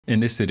In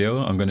this video,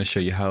 I'm going to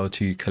show you how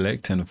to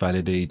collect and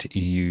validate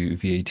EU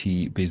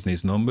VAT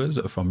business numbers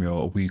from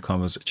your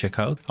WooCommerce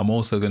checkout. I'm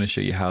also going to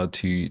show you how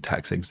to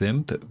tax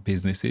exempt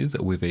businesses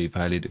with a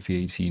valid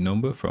VAT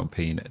number from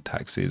paying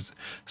taxes.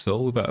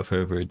 So without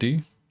further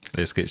ado,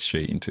 let's get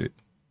straight into it.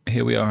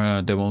 Here we are in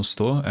our demo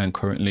store, and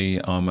currently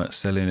I'm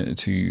selling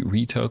to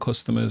retail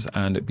customers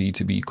and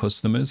B2B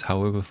customers.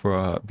 However, for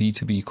our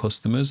B2B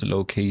customers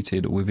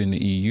located within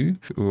the EU,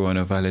 we want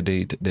to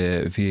validate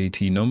their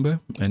VAT number.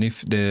 And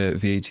if their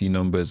VAT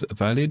number is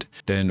valid,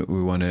 then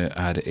we want to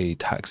add a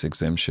tax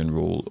exemption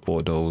rule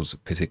for those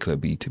particular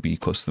B2B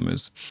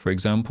customers. For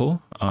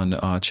example, on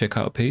our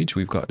checkout page,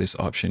 we've got this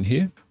option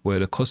here where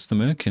the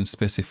customer can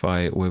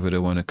specify whether they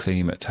want to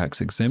claim a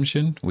tax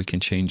exemption. We can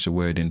change the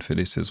wording for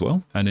this as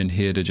well. And then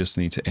here they just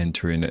need to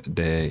enter in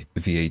their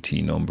VAT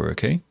number,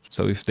 okay?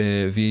 So if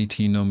their VAT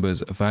number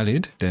is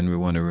valid, then we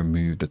want to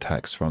remove the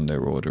tax from their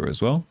order as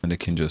well. And they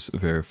can just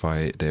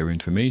verify their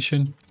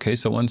information. Okay,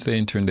 so once they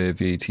enter in their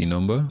VAT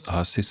number,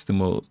 our system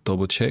will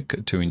double check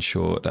to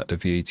ensure that the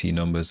VAT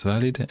number is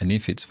valid. And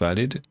if it's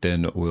valid,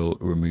 then we'll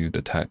remove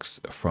the tax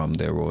from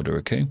their order,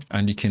 okay?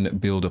 And you can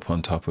build up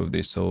on top of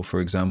this. So for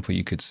example,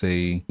 you could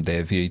say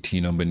their VAT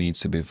number needs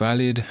to be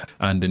valid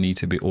and they need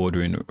to be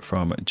ordering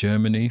from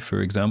Germany,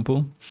 for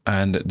example,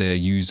 and their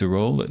user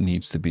role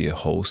needs to be a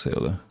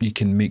wholesaler. You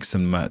can mix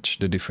and match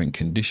the different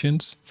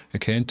conditions.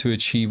 Okay, and to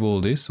achieve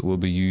all this, we'll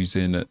be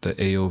using the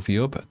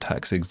AovUp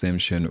Tax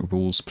Exemption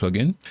Rules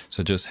plugin.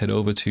 So just head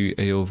over to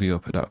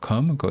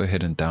AovUp.com, go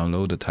ahead and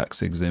download the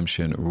Tax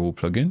Exemption Rule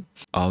plugin.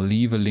 I'll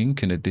leave a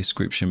link in the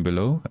description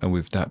below. And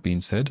with that being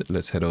said,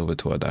 let's head over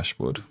to our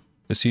dashboard.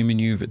 Assuming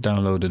you've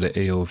downloaded the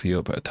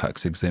AovUp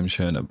Tax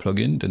Exemption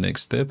plugin, the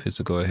next step is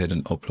to go ahead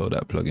and upload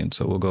that plugin.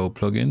 So we'll go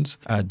plugins,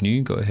 add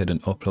new, go ahead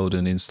and upload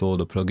and install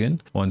the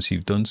plugin. Once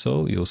you've done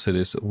so, you'll see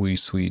this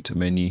WooSuite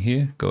menu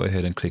here. Go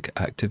ahead and click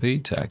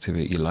activate to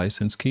activate your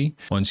license key.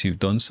 Once you've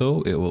done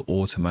so, it will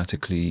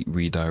automatically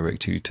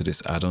redirect you to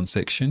this add-on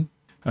section.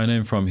 And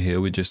then from here,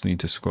 we just need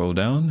to scroll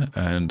down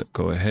and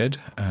go ahead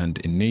and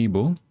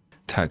enable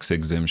tax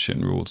exemption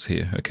rules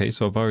here. Okay,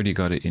 so I've already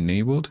got it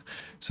enabled.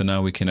 So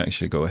now we can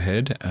actually go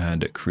ahead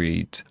and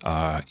create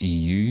our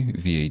EU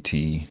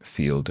VAT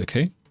field.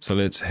 Okay, so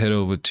let's head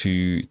over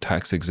to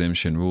tax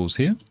exemption rules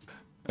here.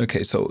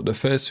 Okay, so the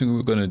first thing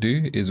we're going to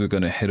do is we're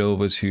going to head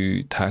over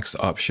to tax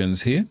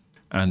options here,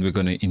 and we're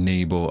going to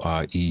enable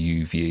our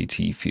EU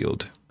VAT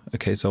field.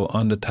 Okay, so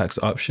under tax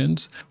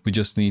options, we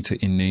just need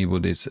to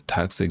enable this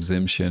tax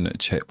exemption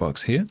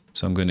checkbox here.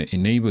 So I'm going to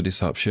enable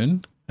this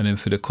option. And then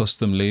for the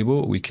custom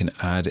label, we can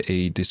add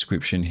a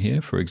description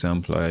here. For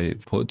example, I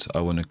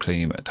want to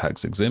claim a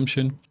tax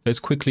exemption.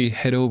 Let's quickly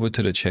head over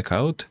to the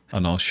checkout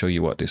and I'll show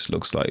you what this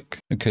looks like.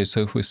 Okay,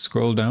 so if we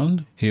scroll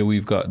down here,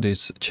 we've got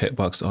this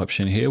checkbox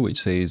option here,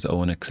 which says I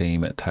want to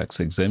claim a tax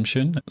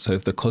exemption. So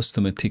if the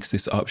customer ticks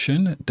this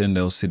option, then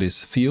they'll see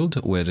this field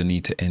where they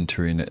need to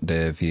enter in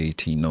their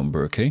VAT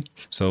number. Okay,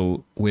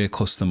 so we're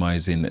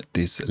customizing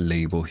this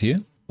label here,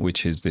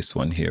 which is this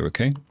one here,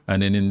 okay?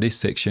 And then in this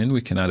section,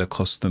 we can add a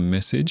custom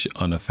message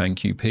on a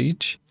thank you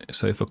page.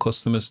 So if a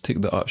customer's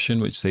tick the option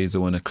which says they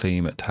want to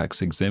claim a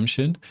tax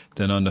exemption,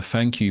 then on the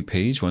thank you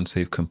page, once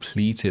they've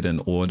completed an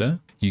order,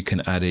 you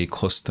can add a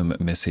custom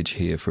message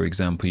here. For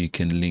example, you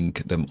can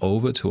link them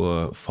over to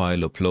a file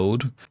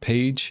upload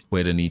page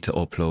where they need to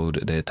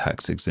upload their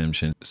tax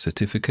exemption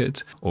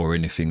certificate or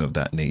anything of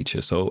that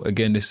nature. So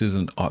again, this is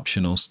an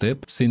optional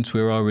step. Since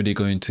we're already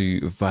going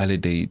to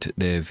validate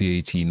their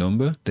VAT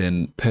number,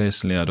 then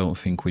personally, I don't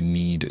think we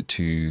need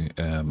to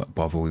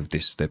bother with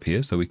this step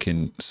here. So we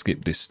can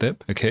skip this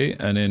step. Okay.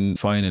 And then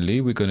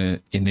finally, we're going to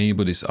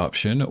enable this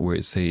option where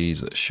it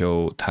says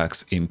show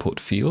tax input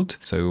field.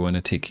 So we want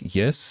to tick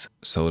yes,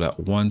 so that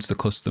once the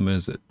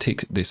customers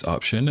tick this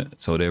option,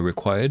 so they're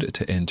required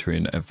to enter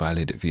in a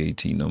valid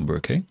VAT number.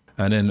 Okay.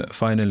 And then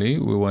finally,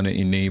 we want to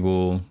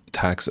enable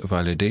tax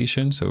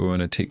validation. So we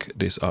want to tick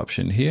this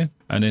option here.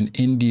 And then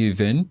in the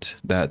event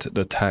that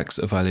the tax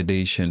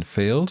validation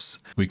fails,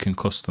 we can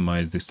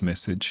customize this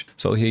message.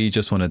 So here you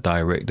just want to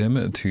direct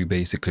them to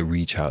basically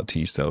reach out to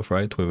yourself,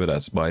 right? Whether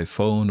that's by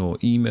phone or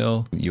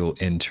email, you'll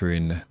enter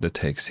in the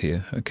text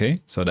here. Okay,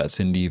 so that's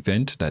in the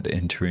event that they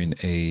enter in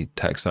a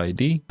tax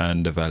ID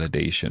and the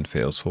validation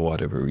fails for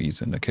whatever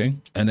reason. Okay,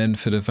 and then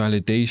for the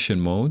validation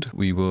mode,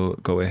 we will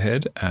go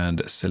ahead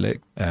and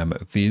select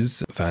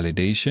Viz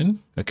validation.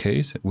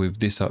 Okay, so with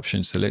this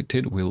option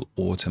selected, we'll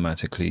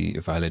automatically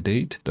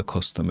validate the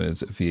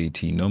customer's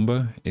VAT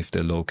number if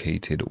they're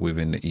located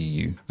within the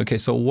EU. Okay,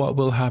 so what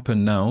will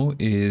happen now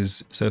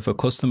is, so if a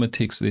customer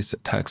ticks this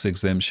tax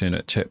exemption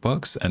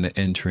checkbox and they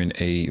enter in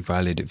a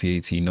valid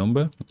VAT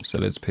number, so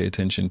let's pay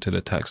attention to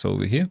the tax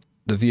over here.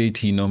 The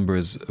VAT number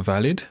is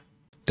valid,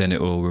 then it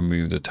will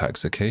remove the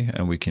tax, okay?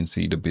 And we can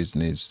see the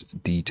business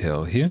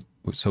detail here.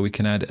 So we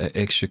can add an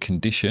extra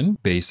condition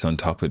based on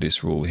top of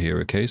this rule here,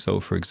 okay? So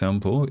for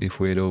example, if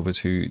we head over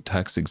to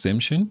tax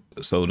exemption,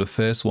 so the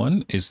first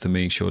one is to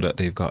make sure that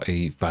they've got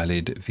a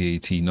valid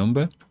VAT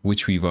number,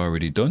 which we've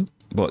already done.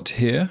 But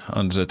here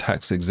under the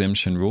tax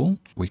exemption rule,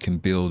 we can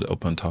build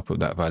up on top of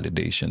that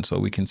validation. So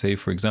we can say,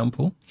 for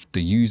example,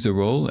 the user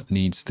role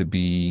needs to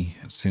be,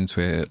 since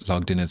we're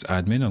logged in as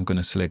admin, I'm going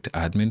to select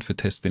admin for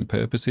testing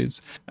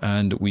purposes.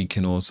 And we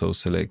can also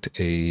select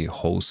a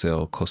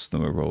wholesale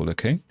customer role.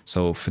 Okay.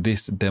 So for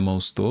this demo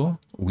store,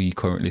 we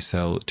currently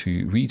sell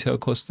to retail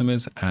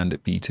customers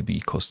and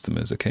B2B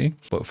customers. Okay.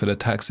 But for the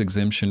tax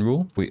exemption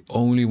rule, we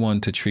only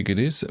want to trigger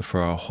this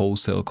for our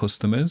wholesale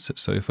customers.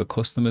 So if a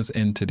customer's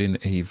entered in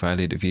a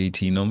valid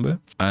VAT number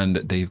and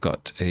they've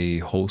got a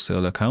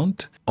wholesale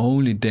account,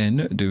 only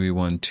then do we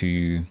want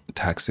to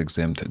tax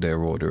exempt their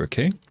order.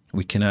 Okay.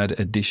 We can add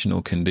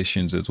additional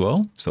conditions as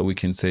well. So we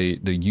can say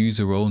the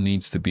user role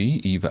needs to be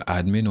either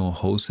admin or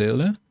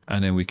wholesaler.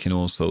 And then we can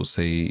also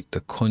say the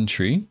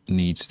country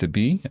needs to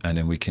be, and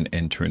then we can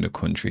enter in the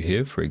country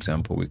here. For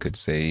example, we could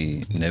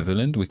say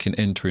Netherlands. We can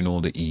enter in all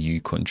the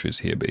EU countries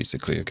here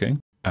basically. Okay.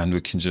 And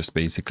we can just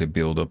basically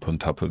build up on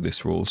top of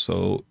this rule.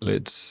 So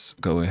let's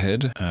go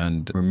ahead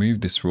and remove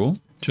this rule.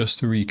 Just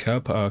to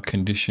recap, our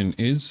condition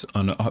is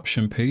on the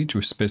option page,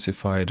 we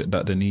specified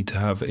that they need to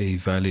have a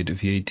valid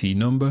VAT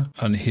number.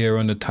 And here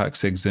on the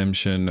tax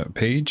exemption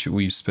page,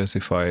 we've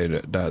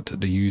specified that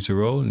the user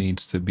role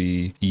needs to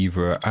be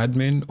either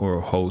admin or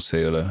a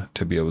wholesaler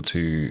to be able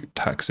to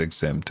tax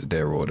exempt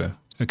their order.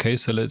 Okay,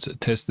 so let's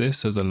test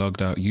this as a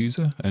logged out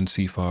user and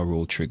see if our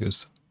rule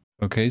triggers.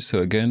 Okay, so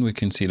again, we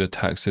can see the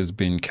tax has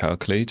been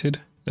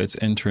calculated. Let's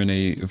enter in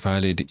a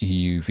valid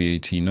EU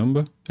VAT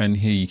number. And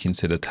here you can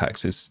see the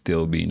tax is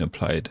still being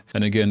applied.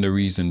 And again, the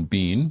reason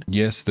being,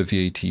 yes, the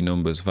VAT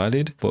number is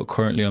valid, but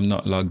currently I'm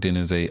not logged in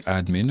as a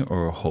admin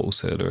or a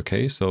wholesaler.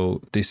 Okay,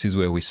 so this is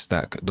where we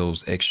stack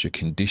those extra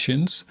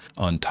conditions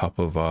on top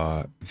of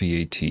our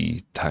VAT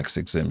tax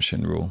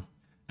exemption rule.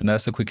 And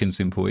that's a quick and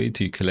simple way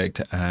to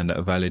collect and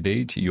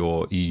validate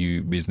your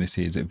EU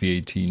business's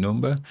VAT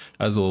number.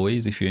 As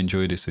always, if you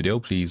enjoyed this video,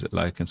 please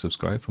like and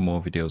subscribe for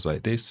more videos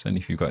like this. And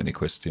if you've got any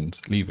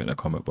questions, leave it in the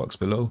comment box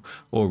below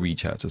or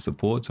reach out to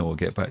support and we'll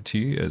get back to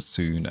you as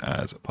soon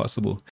as possible.